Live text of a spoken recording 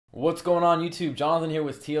What's going on YouTube? Jonathan here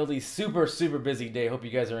with TLD. Super busy day. Hope you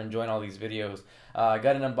guys are enjoying all these videos. I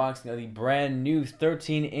got an unboxing of the brand new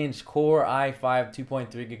 13-inch Core i5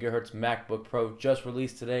 2.3 GHz MacBook Pro just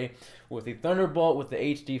released today with the Thunderbolt, with the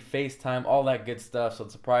HD FaceTime, all that good stuff. So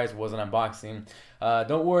the surprise was an unboxing.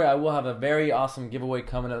 Don't worry, I will have a very awesome giveaway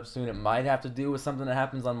coming up soon. It might have to do with something that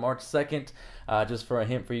happens on March 2nd, just for a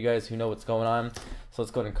hint for you guys who know what's going on. So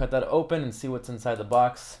let's go ahead and cut that open and see what's inside the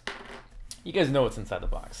box. You guys know what's inside the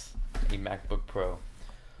box. A MacBook Pro.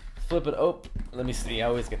 Flip it open. Let me see. I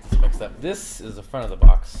always get this mixed up. This is the front of the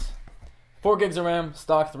box. 4 gigs of RAM,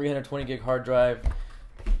 stock 320 gig hard drive.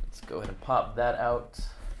 Let's go ahead and pop that out.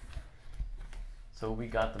 So we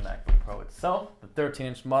got the MacBook Pro itself, the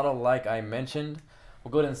 13-inch model, like I mentioned.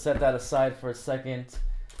 We'll go ahead and set that aside for a second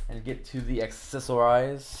and get to the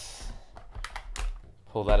accessorize.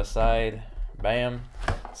 Pull that aside. Bam.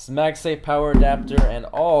 It's MagSafe power adapter and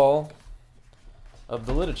all of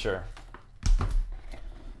the literature.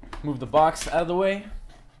 Move the box out of the way.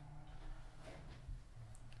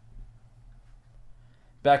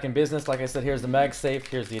 Back in business, like I said, here's the MagSafe,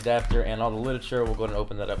 here's the adapter, and all the literature. We'll go ahead and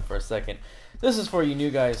open that up for a second. This is for you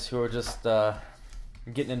new guys who are just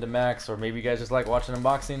getting into Macs, or maybe you guys just like watching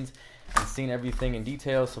unboxings and seeing everything in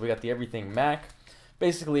detail. So we got the Everything Mac.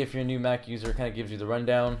 Basically, if you're a new Mac user, it kind of gives you the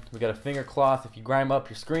rundown. We got a finger cloth if you grime up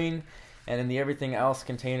your screen. And in the everything else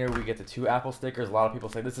container, we get the 2 Apple stickers. A lot of people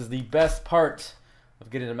say this is the best part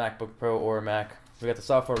of getting a MacBook Pro or a Mac. We got the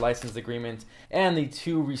software license agreement and the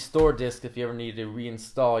 2 restore discs if you ever need to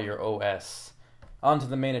reinstall your OS. On to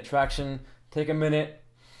the main attraction. Take a minute,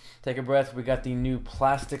 take a breath. We got the new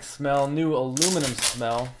plastic smell, new aluminum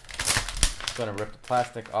smell. I'm gonna rip the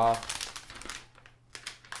plastic off.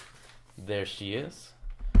 There she is.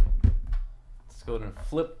 Let's go ahead and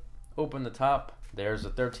flip open the top. There's a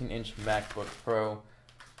 13-inch MacBook Pro.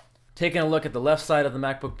 Taking a look at the left side of the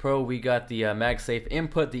MacBook Pro, we got the MagSafe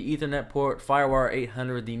input, the Ethernet port, FireWire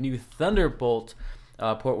 800, the new Thunderbolt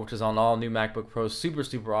port, which is on all new MacBook Pros.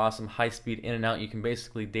 Super awesome, high-speed in and out. You can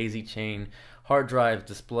basically daisy chain hard drives,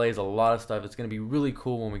 displays, a lot of stuff. It's going to be really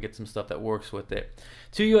cool when we get some stuff that works with it.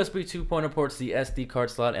 2 USB 2.0 ports, the SD card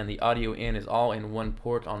slot, and the audio in is all in one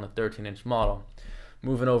port on the 13-inch model.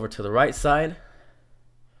 Moving over to the right side,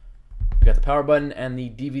 we got the power button and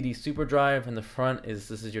the DVD super drive. In the front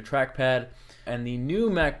this is your trackpad. And the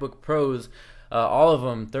new MacBook Pros, all of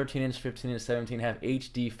them, 13-inch, 15-inch, 17, have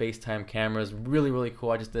HD FaceTime cameras. Really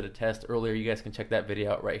cool. I just did a test earlier. You guys can check that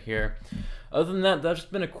video out right here. Other than that, that's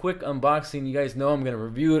just been a quick unboxing. You guys know I'm going to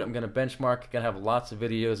review it. I'm going to benchmark. Going to have lots of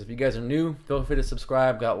videos. If you guys are new, feel free to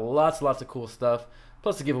subscribe. Got lots of cool stuff.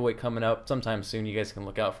 Plus a giveaway coming up sometime soon. You guys can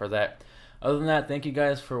look out for that. Other than that, thank you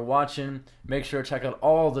guys for watching. Make sure to check out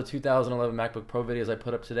all the 2011 MacBook Pro videos I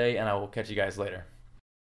put up today, and I will catch you guys later.